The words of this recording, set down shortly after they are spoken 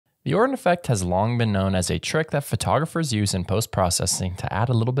The Orton effect has long been known as a trick that photographers use in post-processing to add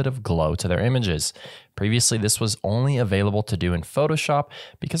a little bit of glow to their images. Previously, this was only available to do in Photoshop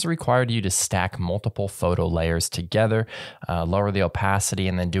because it required you to stack multiple photo layers together, lower the opacity,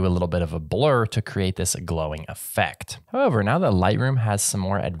 and then do a little bit of a blur to create this glowing effect. However, now that Lightroom has some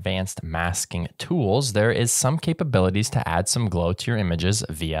more advanced masking tools, there is some capabilities to add some glow to your images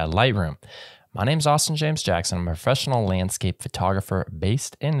via Lightroom. My name is Austin James Jackson. I'm a professional landscape photographer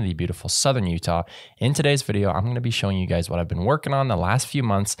based in the beautiful southern Utah. In today's video, I'm going to be showing you guys what I've been working on the last few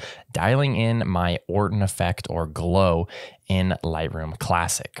months, dialing in my Orton effect or glow in Lightroom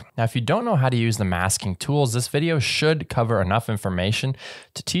Classic. Now, if you don't know how to use the masking tools, this video should cover enough information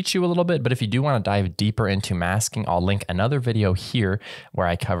to teach you a little bit, but if you do want to dive deeper into masking, I'll link another video here where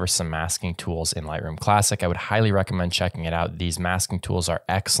I cover some masking tools in Lightroom Classic. I would highly recommend checking it out. These masking tools are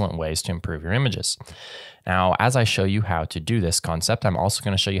excellent ways to improve your images. Now, as I show you how to do this concept, I'm also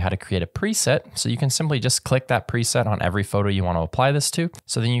going to show you how to create a preset. So you can simply just click that preset on every photo you want to apply this to.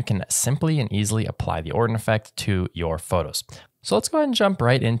 So then you can simply and easily apply the Orton effect to your photos. So let's go ahead and jump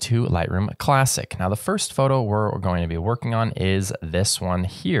right into Lightroom Classic. Now, the first photo we're going to be working on is this one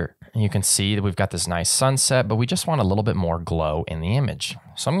here. And you can see that we've got this nice sunset, but we just want a little bit more glow in the image.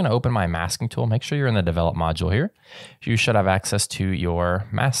 So I'm going to open my masking tool. Make sure you're in the develop module here. You should have access to your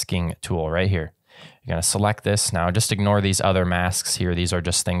masking tool right here. You're going to select this. Now, just ignore these other masks here. These are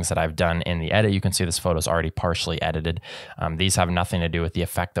just things that I've done in the edit. You can see this photo is already partially edited. These have nothing to do with the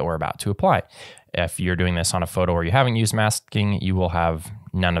effect that we're about to apply. If you're doing this on a photo where you haven't used masking, you will have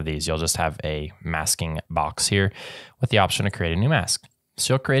none of these. You'll just have a masking box here with the option to create a new mask.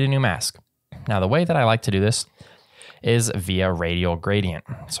 So you'll create a new mask. Now, the way that I like to do this is via radial gradient.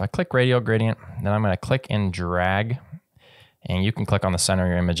 So I click radial gradient, then I'm going to click and drag. And you can click on the center of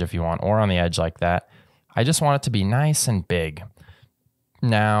your image if you want, or on the edge like that. I just want it to be nice and big.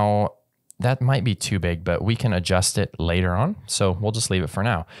 Now, that might be too big, but we can adjust it later on. So we'll just leave it for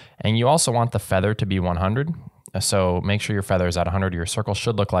now. And you also want the feather to be 100. So make sure your feather is at 100. Your circle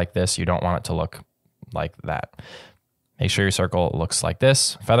should look like this. You don't want it to look like that. Make sure your circle looks like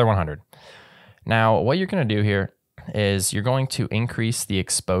this, feather 100. Now, what you're going to do here is you're going to increase the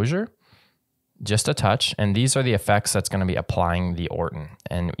exposure just a touch, and these are the effects that's going to be applying the Orton.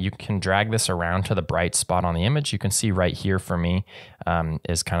 And you can drag this around to the bright spot on the image. You can see right here for me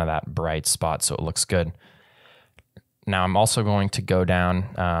is kind of that bright spot, so it looks good. Now I'm also going to go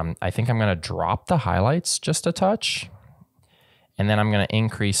down, I think I'm going to drop the highlights just a touch, and then I'm going to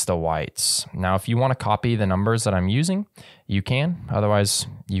increase the whites. Now, if you want to copy the numbers that I'm using, you can. Otherwise,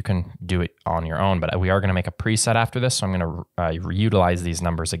 you can do it on your own, but we are going to make a preset after this, so I'm going to utilize these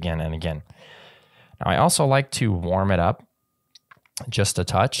numbers again and again. Now, I also like to warm it up just a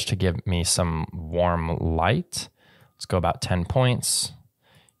touch to give me some warm light. Let's go about 10 points.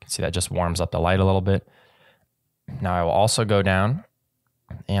 You can see that just warms up the light a little bit. Now I will also go down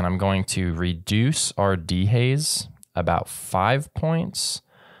and I'm going to reduce our dehaze about 5 points.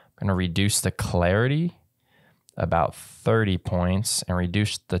 I'm going to reduce the clarity about 30 points and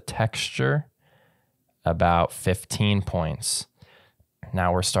reduce the texture about 15 points.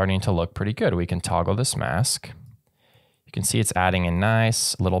 Now we're starting to look pretty good. We can toggle this mask. You can see it's adding a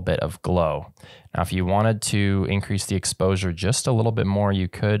nice little bit of glow. Now, if you wanted to increase the exposure just a little bit more, you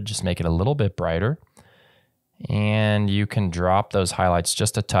could just make it a little bit brighter. And you can drop those highlights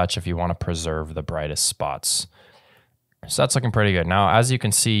just a touch if you want to preserve the brightest spots. So that's looking pretty good. Now, as you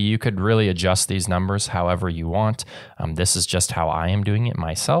can see, you could really adjust these numbers however you want. This is just how I am doing it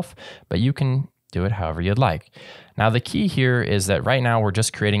myself, but you can do it however you'd like. Now, the key here is that right now we're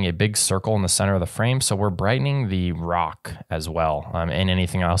just creating a big circle in the center of the frame, so we're brightening the rock as well, and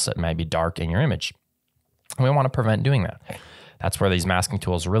anything else that might be dark in your image. And we want to prevent doing that. That's where these masking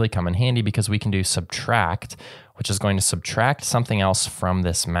tools really come in handy, because we can do subtract, which is going to subtract something else from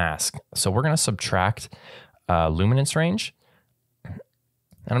this mask. So we're going to subtract luminance range, and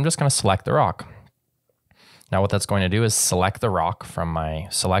I'm just going to select the rock. Now what that's going to do is select the rock from my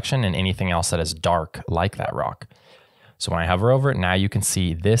selection and anything else that is dark like that rock. So when I hover over it, now you can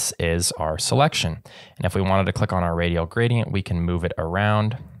see this is our selection. And if we wanted to click on our radial gradient, we can move it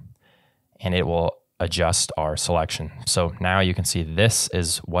around and it will adjust our selection. So now you can see this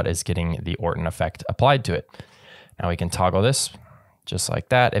is what is getting the Orton effect applied to it. Now we can toggle this just like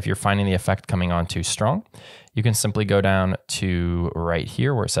that. If you're finding the effect coming on too strong, you can simply go down to right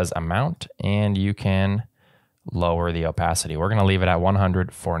here where it says amount, and you can lower the opacity. We're going to leave it at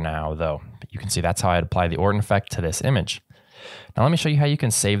 100 for now, though. But you can see that's how I'd apply the Orton effect to this image. Now let me show you how you can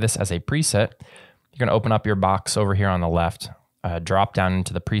save this as a preset. You're going to open up your box over here on the left, drop down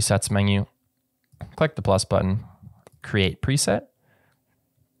into the presets menu, click the plus button, create preset.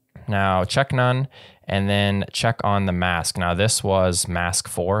 Now check none, and then check on the mask. Now this was mask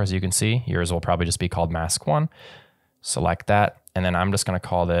 4, as you can see. Yours will probably just be called mask 1. Select that, and then I'm just gonna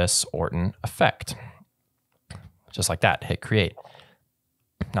call this Orton Effect. Just like that, hit create.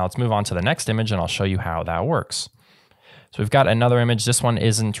 Now let's move on to the next image and I'll show you how that works. So we've got another image. This one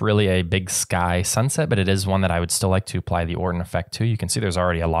isn't really a big sky sunset, but it is one that I would still like to apply the Orton effect to. You can see there's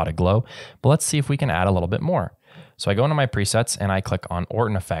already a lot of glow, but let's see if we can add a little bit more. So I go into my presets and I click on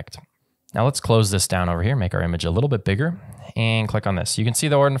Orton Effect. Now let's close this down over here, make our image a little bit bigger, and click on this. You can see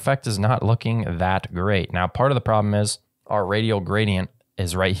the Orton effect is not looking that great. Now part of the problem is our radial gradient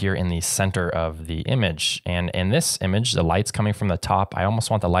is right here in the center of the image. And in this image, the light's coming from the top. I almost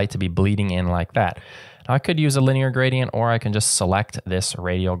want the light to be bleeding in like that. Now I could use a linear gradient, or I can just select this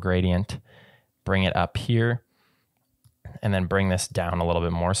radial gradient, bring it up here, and then bring this down a little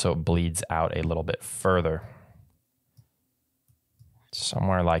bit more so it bleeds out a little bit further.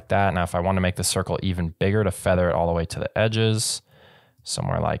 Somewhere like that. Now if I want to make the circle even bigger to feather it all the way to the edges,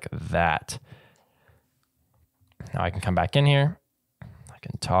 somewhere like that. Now I can come back in here. I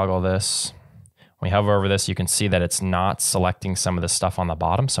can toggle this. When we hover over this, you can see that it's not selecting some of the stuff on the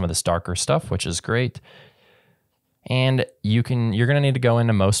bottom, some of this darker stuff, which is great. And you're gonna need to go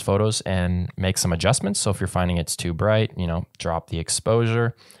into most photos and make some adjustments. So if you're finding it's too bright, drop the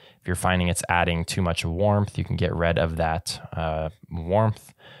exposure. If you're finding it's adding too much warmth, you can get rid of that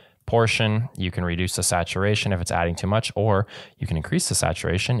warmth portion. You can reduce the saturation if it's adding too much, or you can increase the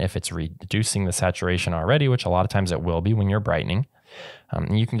saturation if it's reducing the saturation already, which a lot of times it will be when you're brightening.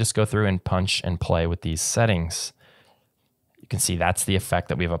 And you can just go through and punch and play with these settings. You can see that's the effect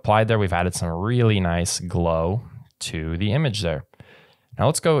that we've applied there. We've added some really nice glow to the image there. Now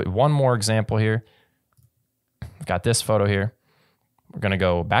let's go one more example here. We've got this photo here. We're gonna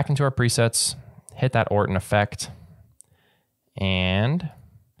go back into our presets, hit that Orton effect, and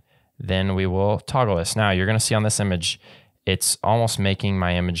then we will toggle this. Now you're gonna see on this image, it's almost making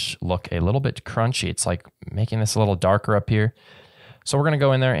my image look a little bit crunchy. It's like making this a little darker up here. So we're gonna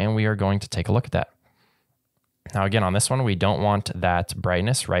go in there and we are going to take a look at that. Now again, on this one, we don't want that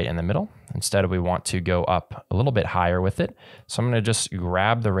brightness right in the middle. Instead, we want to go up a little bit higher with it. So I'm gonna just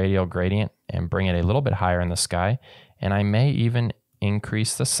grab the radial gradient and bring it a little bit higher in the sky. And I may even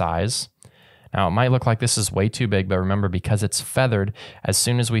increase the size. Now it might look like this is way too big, but remember, because it's feathered, as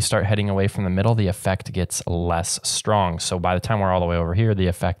soon as we start heading away from the middle, the effect gets less strong. So by the time we're all the way over here, the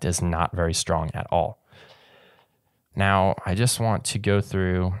effect is not very strong at all. Now, I just want to go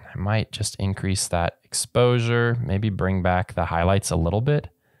through, I might just increase that exposure, maybe bring back the highlights a little bit,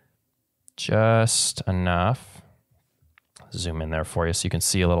 just enough. Zoom in there for you so you can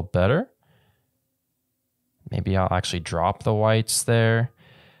see a little better. Maybe I'll actually drop the whites there.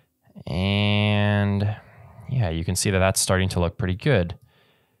 And yeah, you can see that that's starting to look pretty good.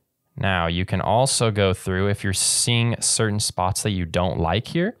 Now, you can also go through if you're seeing certain spots that you don't like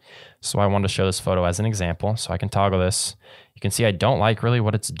here. So I wanted to show this photo as an example. So I can toggle this. You can see I don't like really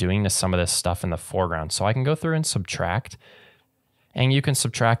what it's doing to some of this stuff in the foreground. So I can go through and subtract. And you can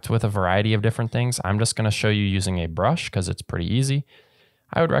subtract with a variety of different things. I'm just going to show you using a brush because it's pretty easy.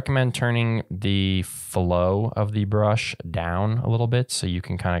 I would recommend turning the flow of the brush down a little bit so you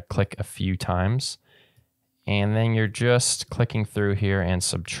can kind of click a few times. And then you're just clicking through here and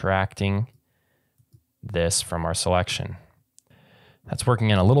subtracting this from our selection. That's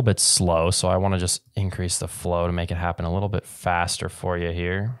working in a little bit slow, so I want to just increase the flow to make it happen a little bit faster for you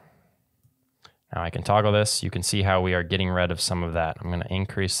here. Now I can toggle this. You can see how we are getting rid of some of that. I'm going to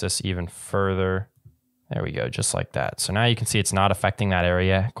increase this even further. There we go, just like that. So now you can see it's not affecting that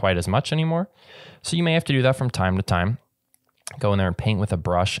area quite as much anymore. So you may have to do that from time to time. Go in there and paint with a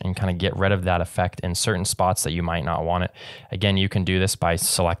brush and kind of get rid of that effect in certain spots that you might not want it. Again, you can do this by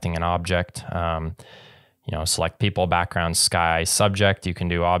selecting an object. Select people, background, sky, subject. You can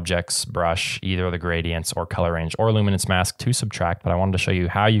do objects, brush, either of the gradients or color range or luminance mask to subtract. But I wanted to show you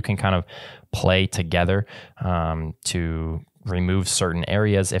how you can kind of play together to remove certain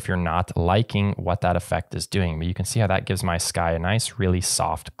areas if you're not liking what that effect is doing. But you can see how that gives my sky a nice, really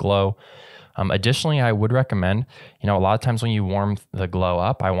soft glow. Additionally, I would recommend, a lot of times when you warm the glow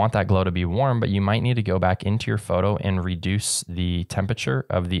up, I want that glow to be warm, but you might need to go back into your photo and reduce the temperature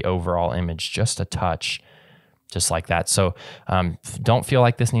of the overall image just a touch. Just like that. So don't feel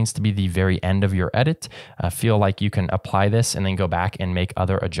like this needs to be the very end of your edit. Feel like you can apply this and then go back and make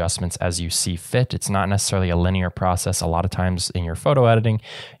other adjustments as you see fit. It's not necessarily a linear process. A lot of times in your photo editing,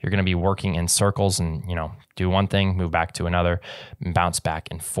 you're going to be working in circles and, do one thing, move back to another, and bounce back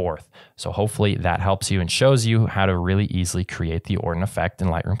and forth. So hopefully that helps you and shows you how to really easily create the Orton effect in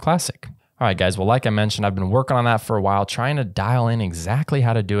Lightroom Classic. All right, guys. Well, like I mentioned, I've been working on that for a while, trying to dial in exactly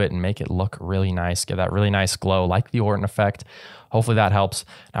how to do it and make it look really nice, give that really nice glow like the Orton effect. Hopefully that helps.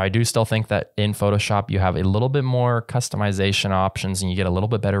 Now, I do still think that in Photoshop, you have a little bit more customization options and you get a little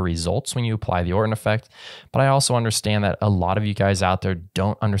bit better results when you apply the Orton effect. But I also understand that a lot of you guys out there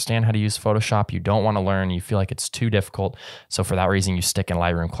don't understand how to use Photoshop. You don't want to learn. You feel like it's too difficult. So for that reason, you stick in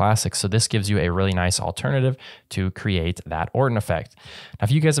Lightroom Classic. So this gives you a really nice alternative to create that Orton effect. Now,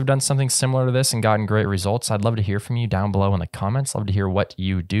 if you guys have done something similar to this and gotten great results, I'd love to hear from you down below in the comments. Love to hear what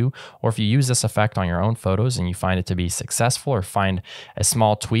you do, or if you use this effect on your own photos and you find it to be successful or find a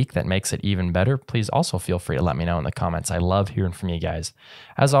small tweak that makes it even better, please also feel free to let me know in the comments. I love hearing from you guys.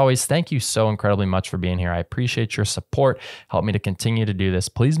 As always, thank you so incredibly much for being here. I appreciate your support. Help me to continue to do this.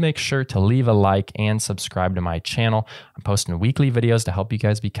 Please make sure to leave a like and subscribe to my channel. I'm posting weekly videos to help you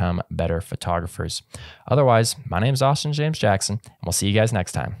guys become better photographers. Otherwise, my name is Austin James Jackson, and we'll see you guys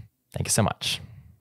next time. Thank you so much.